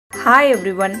Hi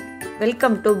everyone,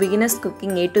 welcome to Beginners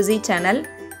Cooking A to Z channel.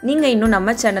 நீங்க இன்னும்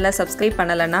நம்ம சேனலை சப்ஸ்கிரைப்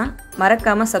பண்ணலனா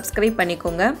மறக்காம சப்ஸ்கிரைப்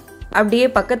பண்ணிக்கோங்க. அப்படியே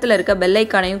பக்கத்துல இருக்க பெல்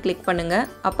ஐகானையும் கிளிக் பண்ணுங்க.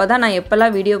 அப்பதான் நான்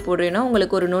எப்பலாம் வீடியோ போடுறேனோ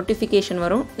உங்களுக்கு ஒரு நோட்டிஃபிகேஷன்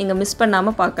வரும். நீங்க மிஸ்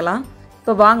பண்ணாம பார்க்கலாம்.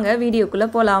 இப்போ வாங்க வீடியோக்குள்ள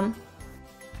போலாம்.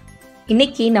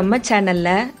 இன்னைக்கு நம்ம சேனல்ல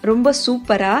ரொம்ப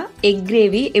சூப்பரா எக்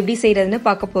கிரேவி எப்படி செய்யறதுன்னு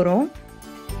பார்க்க போறோம்.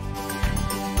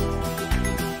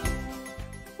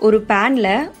 ஒரு panல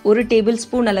 1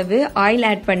 டேபிள்ஸ்பூன் அளவு ஆயில்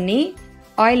ஆட் பண்ணி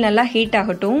ஆயில் நல்லா ஹீட்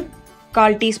ஆகட்டும்.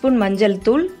 1/4 டீஸ்பூன் மஞ்சள்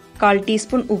தூள், 1/4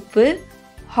 டீஸ்பூன் உப்பு,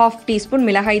 1/2 டீஸ்பூன்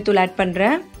மிளகாய் தூள் ஆட்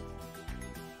பண்றேன்.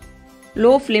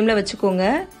 லோ ஃப்ளேம்ல வச்சுக்கோங்க.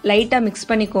 லைட்டா மிக்ஸ்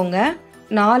பண்ணிக்கோங்க.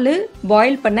 4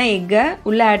 பாயில் பண்ண எக்கை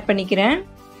உள்ள ஆட் பண்ணிக்கிறேன்.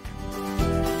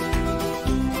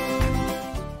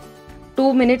 2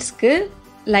 மினிட்ஸ்க்கு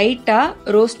லைட்டா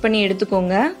ரோஸ்ட் பண்ணி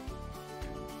எடுத்துக்கோங்க.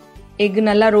 எக்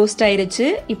நல்லா ரோஸ்ட் ஆயிருச்சு.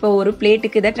 இப்போ ஒரு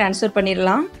பிளேட்டுக்கு இதை ட்ரான்ஸ்ஃபர்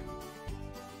பண்ணிடலாம்.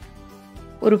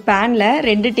 ஒரு பேன்ல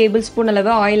 2 டேபிள்ஸ்பூன்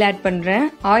அளவு ஆயில் ஆட் பண்றேன்.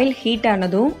 ஆயில் ஹீட்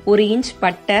ஆனதும் 1 இன்ச்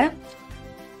பட்டை,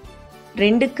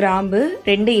 2 கிராம்பு,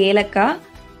 2 ஏலக்காய்,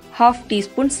 1/2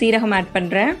 டீஸ்பூன் சீரகம் ஆட்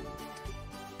பண்றேன்.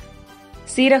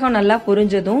 சீரகம் நல்லா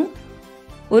பொரிஞ்சதும்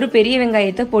ஒரு பெரிய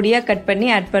வெங்காயத்தை பொடியா கட் பண்ணி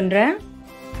ஆட் பண்றேன்.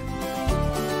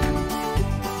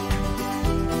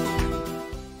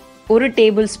 1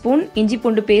 டேபிள்ஸ்பூன் இஞ்சி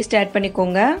பூண்டு பேஸ்ட் ஆட்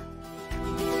பண்ணிக்கோங்க.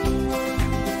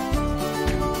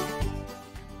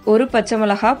 1 பச்சை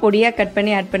மிளகாய் பொடியா கட்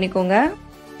பண்ணி ஆட் பண்ணிக்கோங்க.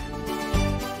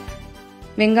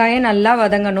 வெங்காயம் நல்லா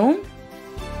வதங்கணும்.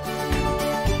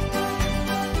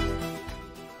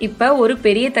 இப்ப ஒரு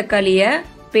பெரிய தக்காளியை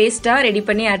பேஸ்டா ரெடி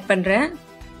பண்ணி ஆட் பண்றேன்.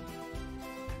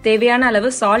 தேவையான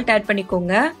அளவு சால்ட் ஆட்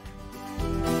பண்ணிக்கோங்க.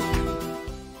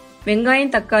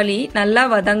 வெங்காயம் தக்காளி நல்லா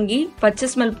வதங்கி பச்சை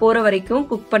ஸ்மெல் போற வரைக்கும்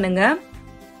குக் பண்ணுங்க.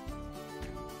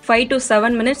 5 to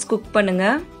 7 மினிட்ஸ் குக் பண்ணுங்க.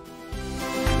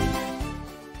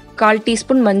 1/4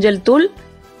 டீஸ்பூன் மஞ்சள் தூள்,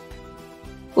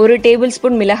 1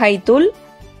 டேபிள்ஸ்பூன் மிளகாய் தூள்,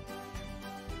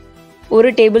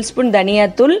 1 டேபிள்ஸ்பூன்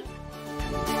தனியாத்தூள்,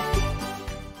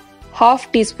 1/2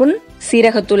 டீஸ்பூன்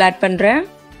சீரகத்தூள் ஆட் பண்றேன்.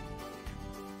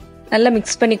 நல்லா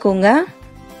மிக்ஸ் பண்ணிக்கோங்க.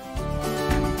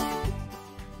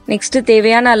 நெக்ஸ்ட்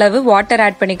தேவையான அளவு வாட்டர்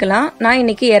ஆட் பண்ணிக்கலாம். நான்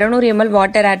இன்னைக்கு 200 ml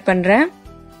வாட்டர் ஆட் பண்றேன்.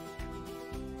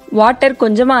 வாட்டர்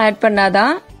கொஞ்சமா ஆட்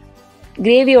பண்ணாதான்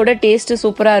கிரேவியோட டேஸ்ட்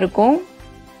சூப்பரா இருக்கும்.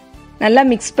 நல்லா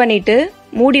மிக்ஸ் பண்ணிட்டு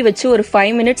மூடி வச்சு ஒரு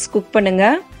 5 மினிட்ஸ் குக் பண்ணுங்க.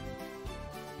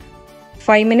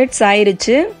 5 மினிட்ஸ்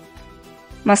ஆயிருச்சு.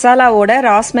 மசாலாவோட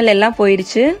ரா ஸ்மெல் எல்லாம்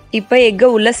போயிருச்சு. இப்போ எக்கை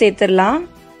உள்ள சேர்த்துடலாம்.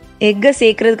 எக்கை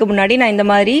சேர்க்கறதுக்கு முன்னாடி நான் இந்த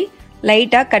மாதிரி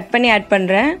லைட்டா கட் பண்ணி ஆட்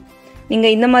பண்றேன். நீங்க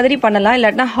இந்த மாதிரி பண்ணலாம்,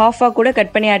 இல்லாட்டினா ஹாஃபா கூட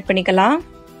கட் பண்ணி ஆட் பண்ணிக்கலாம்.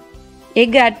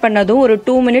 எக் ஆட் பண்ணதும் ஒரு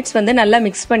 2 மினிட்ஸ் நல்லா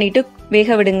மிக்ஸ் பண்ணிட்டு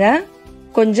வேக விடுங்க.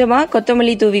 கொஞ்சமா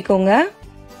கொத்தமல்லி தூவிக்கோங்க.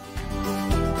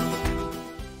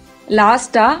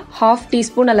 லாஸ்டா 1/2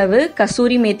 டீஸ்பூன் அளவு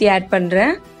கசூரி மேத்தி ஆட்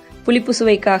பண்றேன் புளிப்பு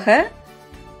சுவைக்காக.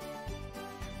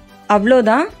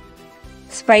 அவ்வளோதான்,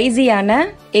 ஸ்பைசியான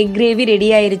எக் கிரேவி ரெடி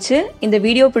ஆயிருச்சு. இந்த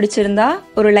வீடியோ பிடிச்சிருந்தா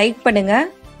ஒரு லைக் பண்ணுங்க.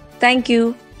 தேங்க்யூ.